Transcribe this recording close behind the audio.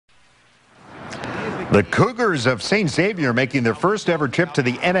The Cougars of St. Xavier making their first ever trip to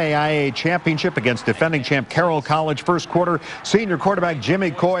the NAIA Championship against defending champ Carroll College. First quarter, senior quarterback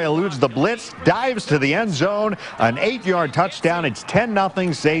Jimmy Coy eludes the blitz, dives to the end zone, an 8-yard touchdown. It's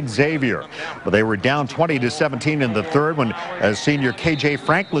 10-0 St. Xavier. But they were down 20-17 in the third when senior KJ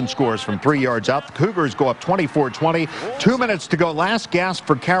Franklin scores from 3 yards out. The Cougars go up 24-20. 2 minutes to go. Last gasp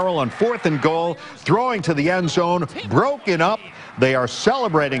for Carroll on 4th and goal. Throwing to the end zone, broken up. They are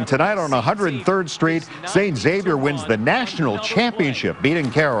celebrating tonight on 103rd Street. St. Xavier wins the national championship,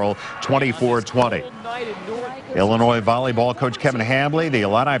 beating Carroll 24-20. Illinois volleyball coach Kevin Hambley, the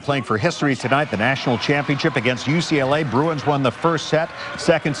Illini playing for history tonight, the national championship against UCLA. Bruins won the first set.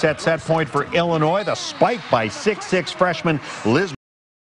 Second set point for Illinois. The spike by 6'6" freshman Liz